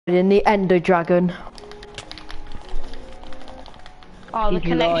in the Ender Dragon. Oh, the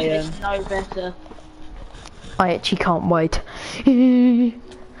connection is no better. I actually can't wait.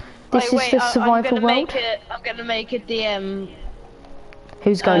 This is the survival world. I'm gonna make a DM.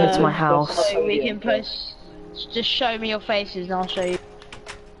 Who's going into my house? So we can post. Just show me your faces and I'll show you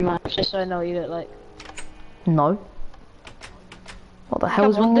mine, just so I know what you look like. No. What the hell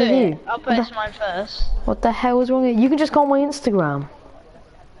is wrong with you? I'll post mine first. What the hell is wrong with you? You can just go on my Instagram.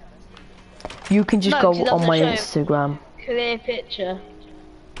 You can just go on my Instagram. Clear picture.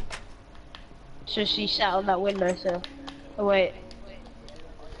 So she sat on that windowsill. Oh wait.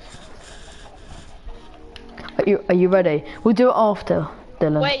 Are you ready? We'll do it after,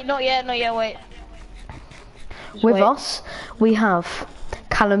 Dylan. Wait, not yet, wait. With us, we have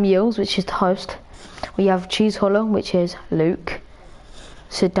Callum Yields, which is the host. We have Cheese Holler, which is Luke.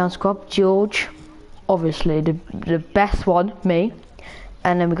 Sit Down Scrub, George, obviously the best one, me.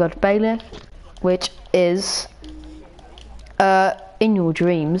 And then we got Bailey, which is In Your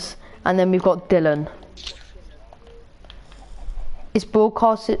Dreams. And then we've got Dylan. It's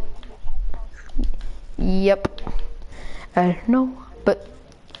broadcasted. Yep. No, but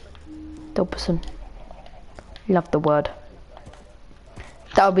Dobson. Love the word.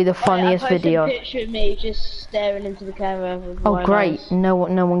 That would be the funniest video. I posted a picture of me just staring into the camera. Oh great! No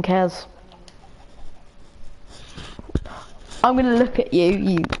one cares. I'm gonna look at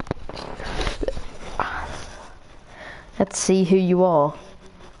you. Let's see who you are.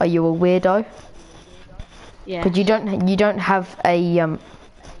 Are you a weirdo? Yeah. But you don't have a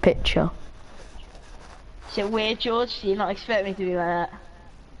picture. Is it weird, George? Do you not expect me to be like that?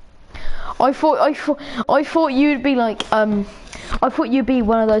 I thought you'd be like I thought you'd be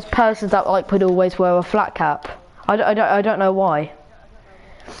one of those persons that like would always wear a flat cap. I don't know why.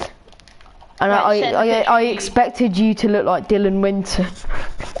 And right, I expected you to look like Dylan Winton.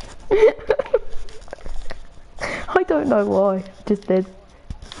 I don't know why. Just did.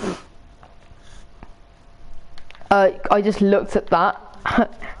 I just looked at that.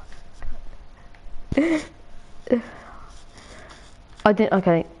 I didn't.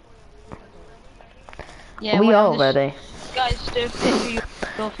 Okay. Yeah, we are ready. Guys, do a picture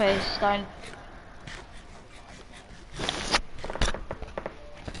of your face, don't.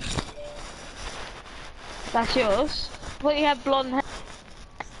 That's yours? Well, you have blonde hair.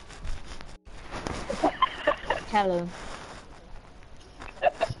 Callum.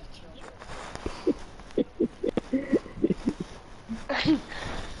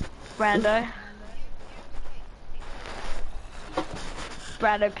 Brando.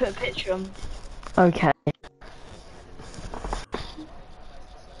 Brando, put a picture on. Okay.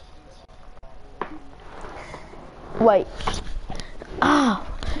 Wait. Ah,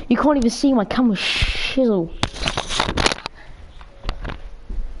 you can't even see my camera shizzle.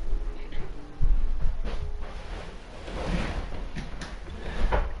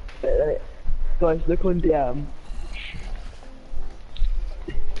 Guys, look on DM.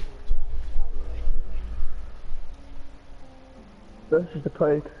 This is the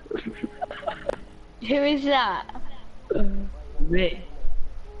post. Who is that? Me.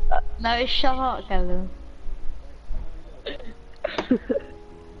 No, shut up, Kevin.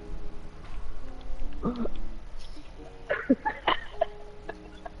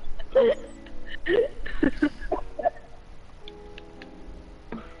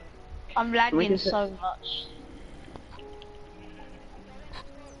 I'm lagging so much.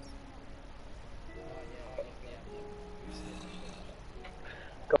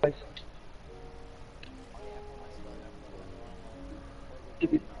 Guys.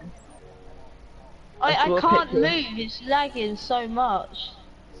 I can't move, it's lagging so much.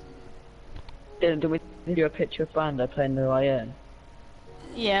 Dylan, do we do a picture of Brando playing the violin?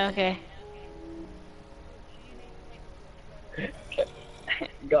 Yeah, okay.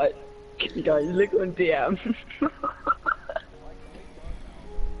 guys, look on DM.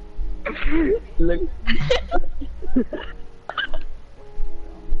 Look.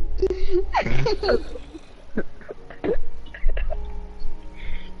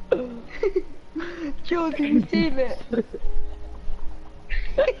 George, have you seen it?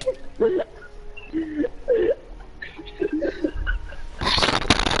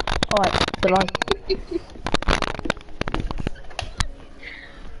 Alright, the light.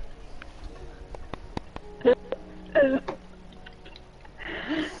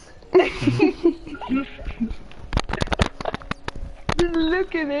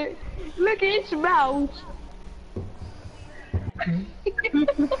 Look at it. Look at its mouth.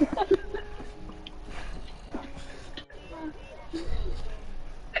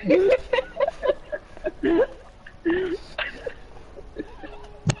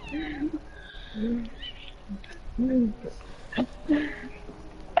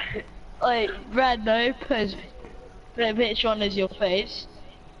 Like, Rando, put a picture on as your face.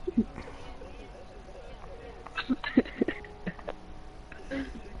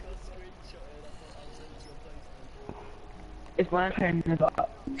 It's my playing the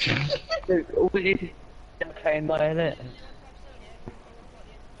Dude, all we need is playing violin.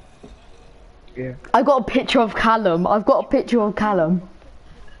 Yeah. I got a picture of Callum. I've got a picture of Callum.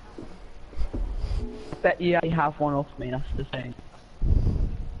 I bet you actually have one off me, that's the thing.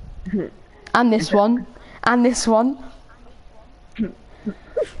 And this one. And this one.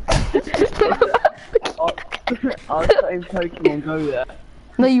 I was playing Pokemon Go there.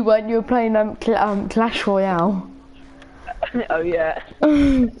 No, you weren't. You were playing Clash Royale. Oh yeah.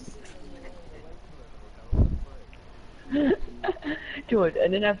 George,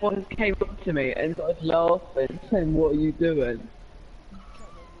 and then everyone came up to me and started laughing, saying, "What are you doing?"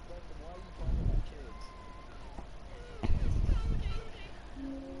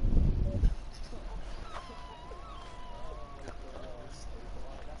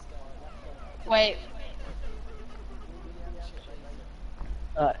 Wait.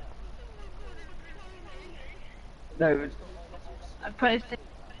 No, I posted.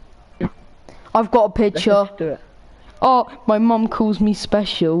 I've got a let's picture. just do it. Oh, my mum calls me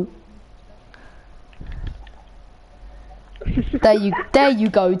special. There you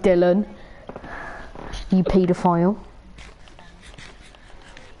go, Dylan. You paedophile.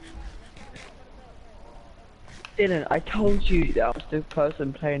 Dylan, I told you that I was the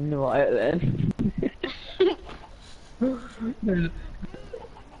person playing the violin.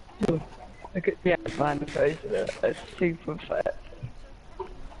 Look at the man face of it. It's super fat.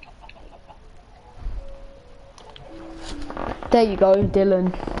 There you go,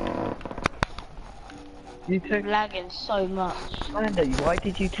 Dylan. You took Lagging so much. Amanda, why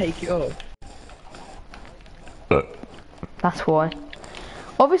did you take it off? That's why.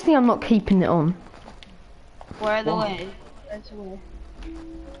 Obviously, I'm not keeping it on. Where are the way? Where's the way?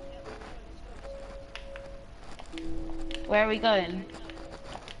 Where are we going?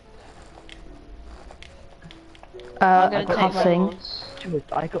 I'm I gonna can't take my sing. horse. George,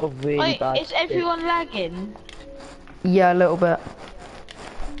 I got a really Wait, bad. is everyone lagging? Yeah, a little bit.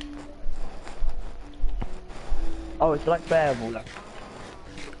 Oh, it's like bearable.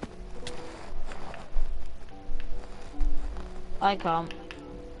 I can't.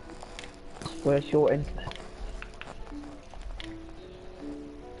 Where's your internet?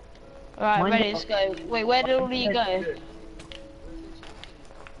 Alright, Mine ready, not- let's go. Wait, where did all of you go?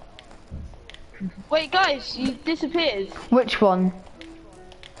 Wait, guys, you disappeared. Which one?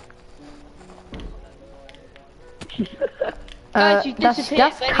 Guys, you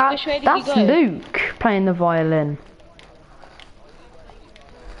disappeared. Which way did you that's go? Luke playing the violin.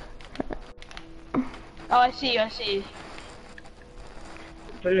 Oh, I see you, I see you.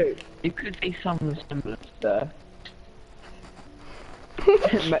 But look, you could be some resemblance there.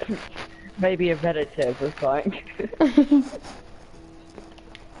 Maybe a relative or something.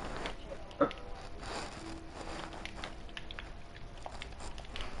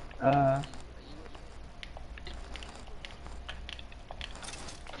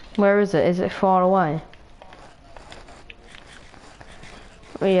 Where is it? Is it far away?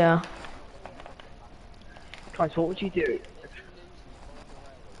 Yeah. Guys, what would you do?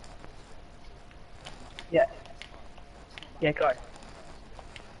 Yeah. Yeah, go.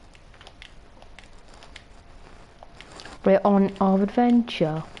 We're on our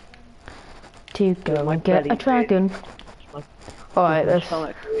adventure to go My and get belly a dragon. My- Alright, my let's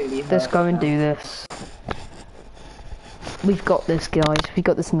stomach really let's hurts go and now. do this. We've got this, guys. We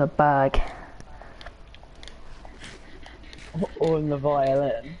got this in the bag. Or in the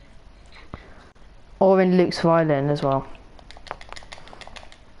violin. Or in Luke's violin as well.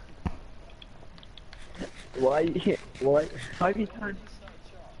 Why? Why? Why have you turned?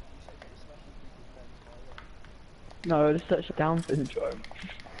 No, it's such a Down syndrome.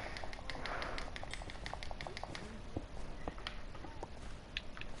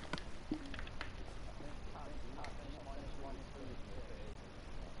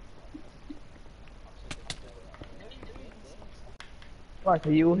 Right,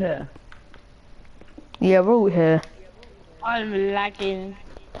 are you all here? Yeah, we're all here. I'm lagging.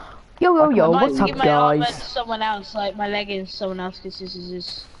 Yo, I might what's up, give my armor to guys? someone else, like my leggings to someone else, because this is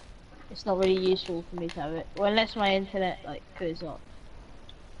just, it's not really useful for me to have it. Well, unless my internet, like, goes up.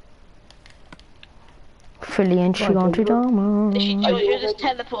 Fully entry onto Dharma. Literally, George, you're just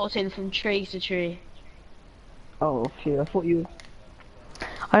teleporting from tree to tree. Oh, phew, I thought you...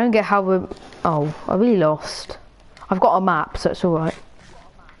 I don't get how we're... Oh, I really lost. I've got a map, so it's alright.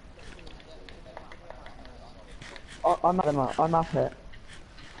 I'm at the map. I'm up it.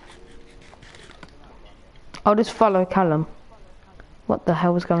 I'll just follow Callum. What the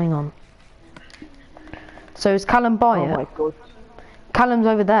hell is going on? So is Callum by Oh it? my god. Callum's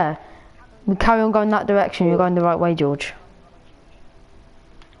over there. We carry on going that direction. You're going the right way, George.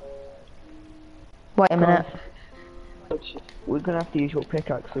 Wait a minute. We're gonna have to use your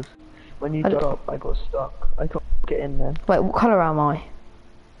pickaxes. When you I don't- drop, I got stuck. I can't get in there. Wait, what colour am I?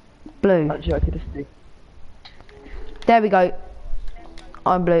 Blue. Actually, I could just do. There we go.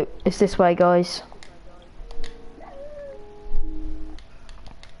 I'm blue. It's this way, guys.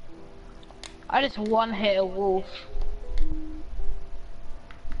 I just one hit a wolf.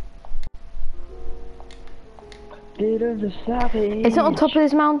 Dylan's a savage. Is it on top of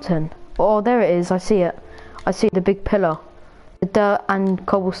this mountain? Oh, there it is. I see it. I see the big pillar. The dirt and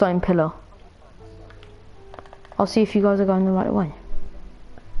cobblestone pillar. I'll see if you guys are going the right way.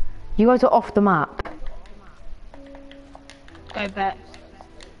 You guys are off the map. Go back.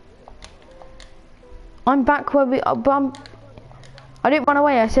 I'm back where we are, but I didn't run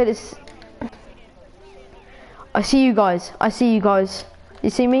away. I said it's... I see you guys. I see you guys. You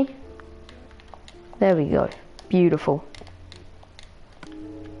see me? There we go. Beautiful.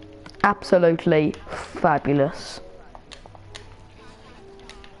 Absolutely fabulous.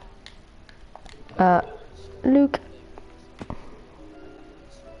 Luke.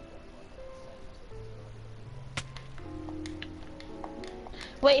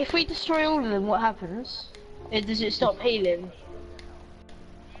 Wait, if we destroy all of them, what happens? Does it stop healing?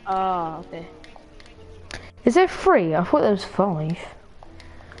 Ah, okay. Is there 3? I thought there was 5.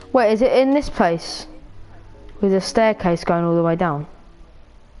 Wait, is it in this place? With a staircase going all the way down?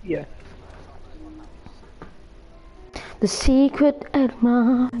 Yeah. The secret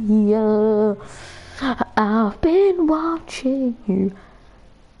admirer. I've been watching you.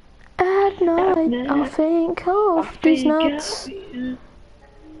 At night, I think of these nuts.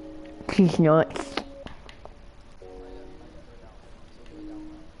 These nuts.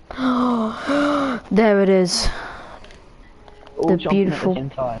 There it is. All The jumping beautiful- at the same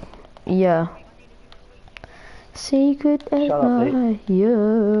time. Yeah. Secret Shut up,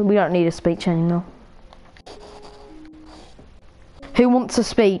 admirer. We don't need a speech anymore. Who wants a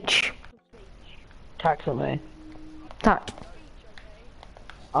speech? Tax on me. I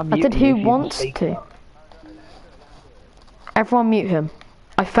said who wants to. Everyone mute him.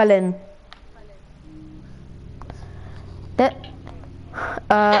 I fell in. That.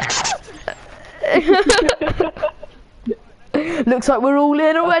 Looks like we're all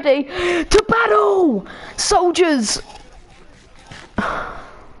in already. To battle! Soldiers!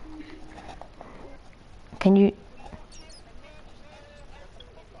 Can you...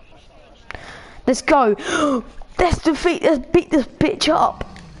 Let's go! Let's beat this bitch up!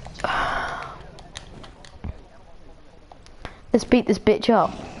 Let's beat this bitch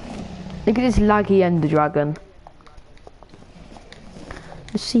up. Look at this laggy ender dragon.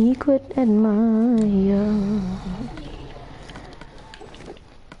 The secret admirer.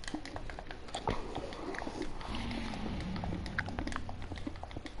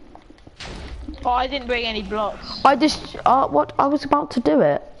 Oh, I didn't bring any blocks. I just, what? I was about to do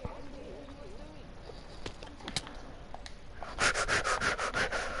it.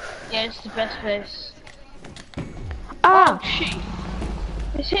 Yeah, it's the best place. Ah! Oh, shit.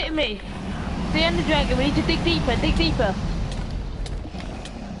 It's hitting me. The Ender Dragon, we need to dig deeper, dig deeper.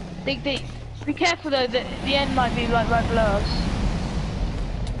 Dig deep. Be careful though, the end might be like right below us.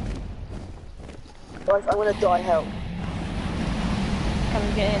 Guys, I'm gonna die, help. Come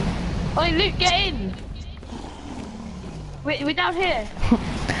and get in. Oh, Luke, get in! We're down here.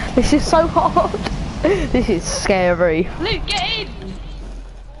 This is so hard. This is scary. Luke, get in!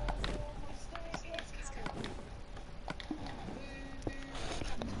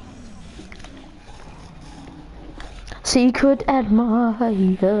 Secret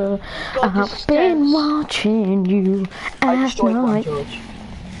admirer, I've been watching you at night.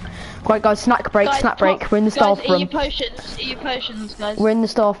 Right guys, snack break, snack break. We're in the staff room. Eat your potions, guys. We're in the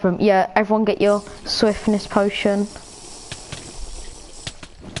staff room. Yeah, everyone get your swiftness potion.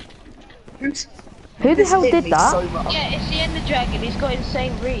 Who the hell did that? So yeah, it's the Ender Dragon. He's got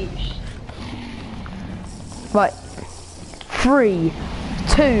insane reach. Right. 3,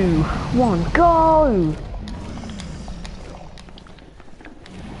 2, 1, go!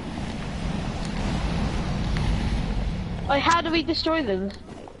 Oh, how do we destroy them?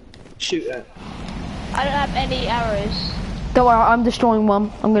 Shoot it. I don't have any arrows. Don't worry, I'm destroying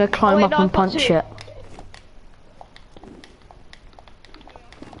one. I'm gonna climb wait, up no, and I've got punch two. it.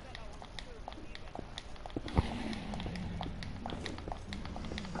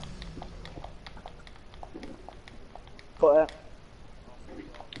 Got it.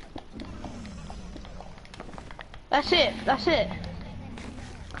 That's it. That's it.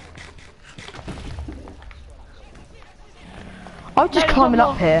 I'm just there's climbing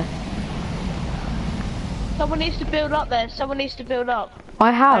one up more. here. Someone needs to build up there. Someone needs to build up.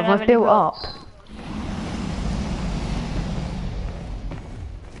 I have. Don't have I've any built blocks. up.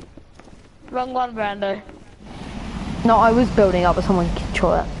 Wrong one, Brando. No, I was building up, but someone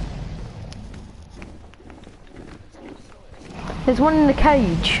control it. There's one in the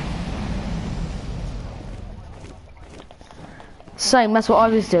cage. Same, that's what I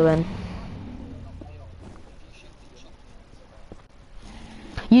was doing.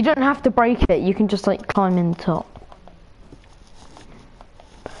 You don't have to break it, you can just like climb in the top.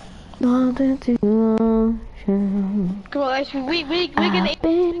 Come on, guys, we're gonna. I've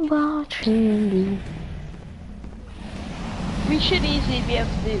been watching you. We should easily be able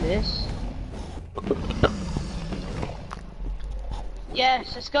to do this.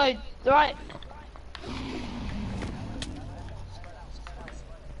 Yes, let's go. Right.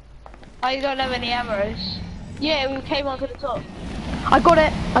 I don't have any arrows. Yeah, we came onto the top. I got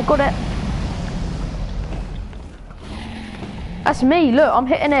it, I got it. That's me, look, I'm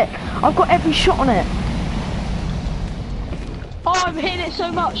hitting it. I've got every shot on it. Oh, I'm hitting it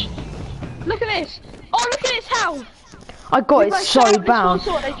so much. Look at this. Oh, look at its health. I got We've it like so shot up this down. one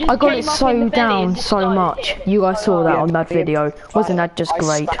sword, it just I got came it up in so the belly down and just so started much. hitting it. You guys saw that on that Yeah, video. Wasn't that just I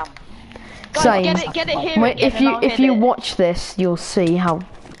great? spam. Guys, Same. get it here Wait, again and I'll if hit you it. watch this, you'll see how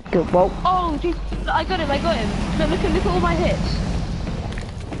good. Well, Oh, dude, I got him. Look at all my hits.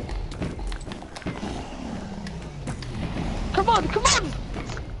 Come on, come on!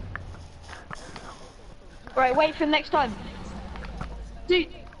 Right, wait for next time. Dude,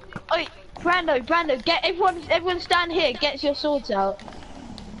 oi, Brando, get everyone stand here, get your swords out.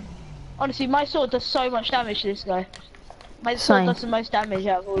 Honestly, my sword does so much damage to this guy. My sword Same. does the most damage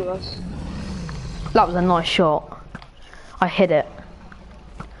out of all of us. that was a nice shot. I hit it.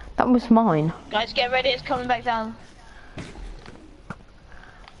 That was mine. Guys, get ready, it's coming back down.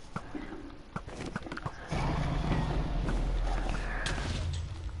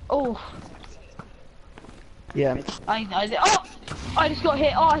 Oh. Yeah. I just got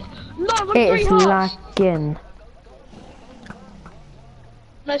hit. Oh, no, I got It 3 is hearts. lagging.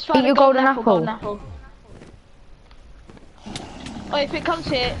 Let's find Eat a your golden apple. Oh, if it comes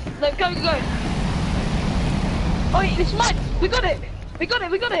here, look, go. Oh, it's mine. We got it.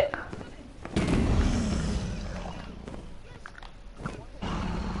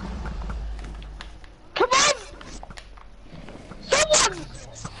 Come on! Someone!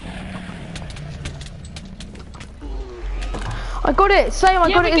 I got it. Same.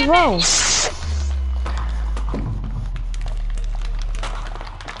 I got it as well.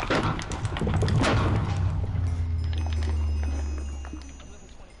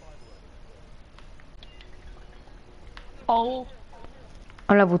 Oh.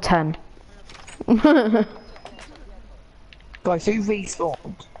 I'm level 10. Guys, who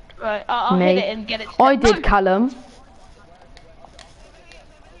respawned? Right, I'll Me. hit it and get it. I No! did, Callum.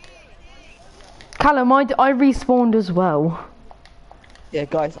 Callum, I respawned as well. Yeah,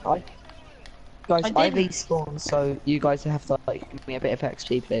 guys, I didn't. respawned, so you guys have to like give me a bit of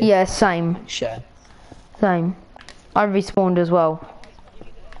XP, please. Yeah, same. Share. Same. I respawned as well.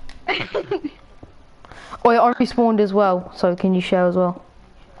 Oh, yeah, I respawned as well, so can you share as well?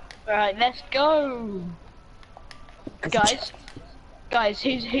 Right, let's go. Guys,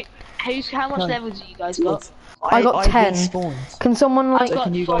 how much levels have you guys got? I got 10. Respawned. Can someone like, I've got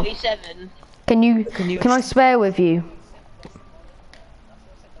can you guys- 47. can I spare with you?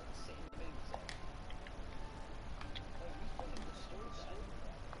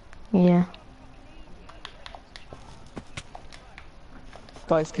 Yeah.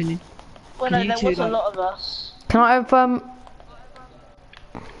 Guys, can you? Well, Can no, you there two, was a like- lot of us. Can I have George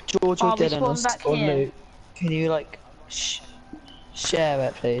Oh, or we Dylan spawned back or here. Luke, can you like share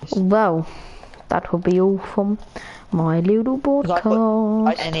it, please? well, that will be all from my little 'Cause I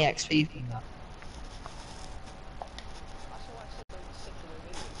podcast. any XP from that.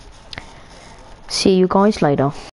 See you guys later.